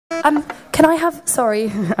Can I have...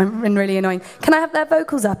 Sorry, I'm been really annoying. Can I have their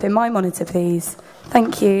vocals up in my monitor, please?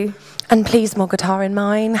 Thank you. And please, more guitar in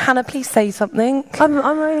mine. Hannah, please say something. I'm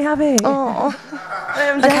really happy. Oh. I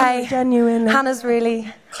am Okay. genuinely. Hannah's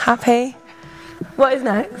really happy. What is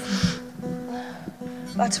next?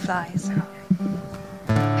 Butterflies.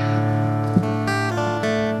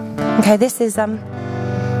 Okay, this is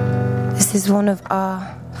one of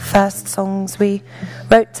our first songs we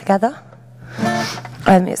wrote together.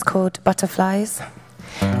 It's called Butterflies.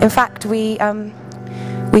 In fact, we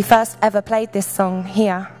first ever played this song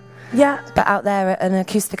here. Yeah. But out there at an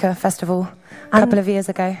Acoustica festival a couple of years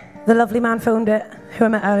ago. The lovely man filmed it, who I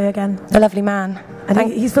met earlier again. The lovely man. And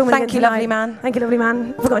he's filming Thank it you, tonight. lovely man. Thank you, lovely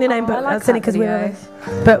man. I've forgotten your name, but I like I've seen it because we that were...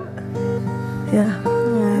 video. But, yeah.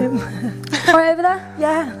 Right over there?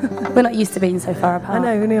 Yeah. We're not used to being so far apart. I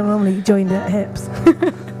know, we normally joined at hips.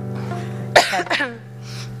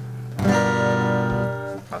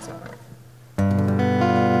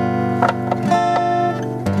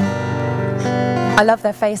 I love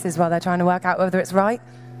their faces while they're trying to work out whether it's right.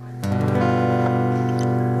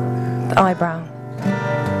 The eyebrow.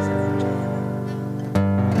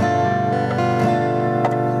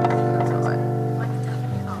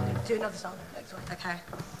 Do another song. Next one. Okay.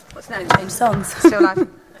 What's next? Change songs. Still Life.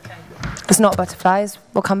 Okay. It's not Butterflies.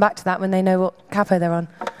 We'll come back to that when they know what capo they're on.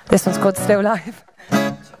 This one's called Still Life.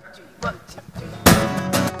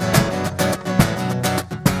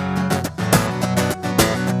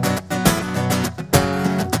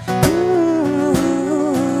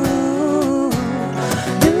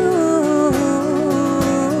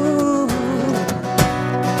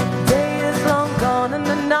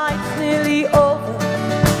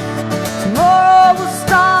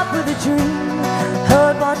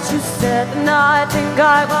 You said, and I think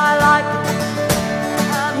I quite like it.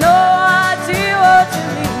 I have no idea what you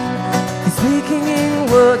mean. You're speaking in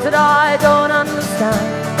words that I don't understand.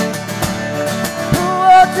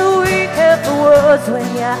 What do we care for words when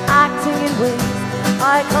you're acting in ways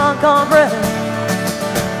I can't comprehend?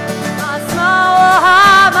 I smile or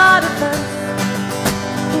hide my defense,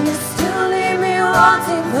 and you still leave me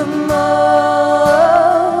wanting for more.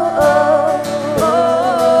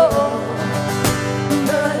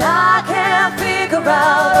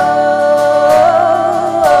 About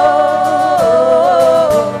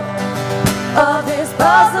of this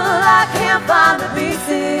puzzle, I can't find the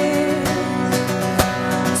pieces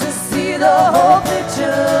to see the whole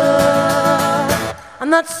picture, and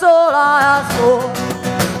that's all I ask for.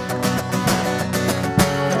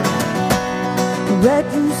 Red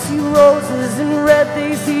you see roses, and red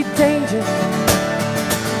they see danger.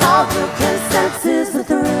 All you can sense is the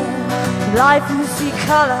thrill. Life you see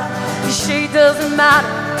color. The shade doesn't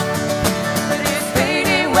matter, but it's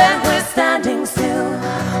fading when we're standing still.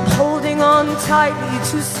 I'm holding on tightly,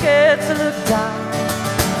 too scared to look down.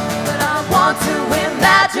 But I want to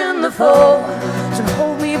imagine the fall. So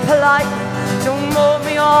hold me politely, don't mold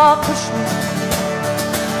me or push me.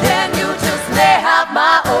 Then you just may have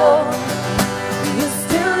my all. You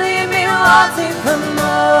still leave me wanting for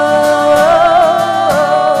more.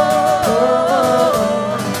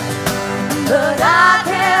 But I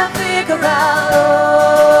can't figure out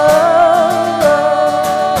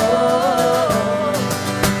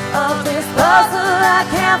of this puzzle. I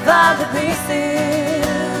can't find the pieces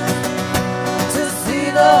to see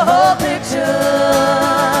the whole picture,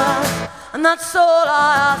 and that's all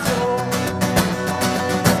I ask for.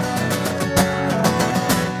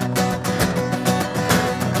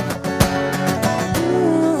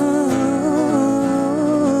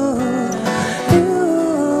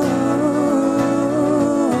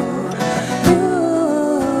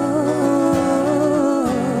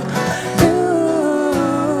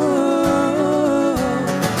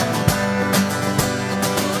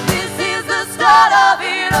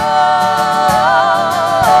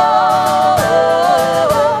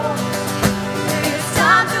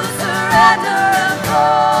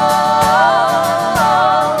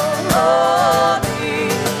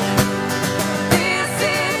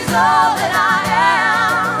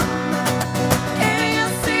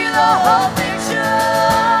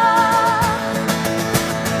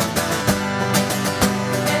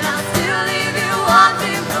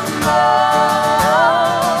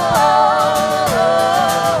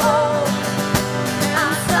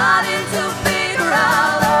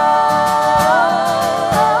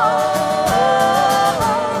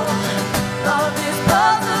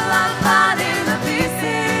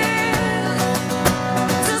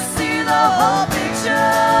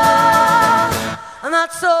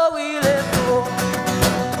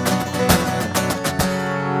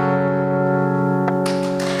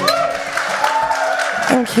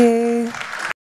 Thank you.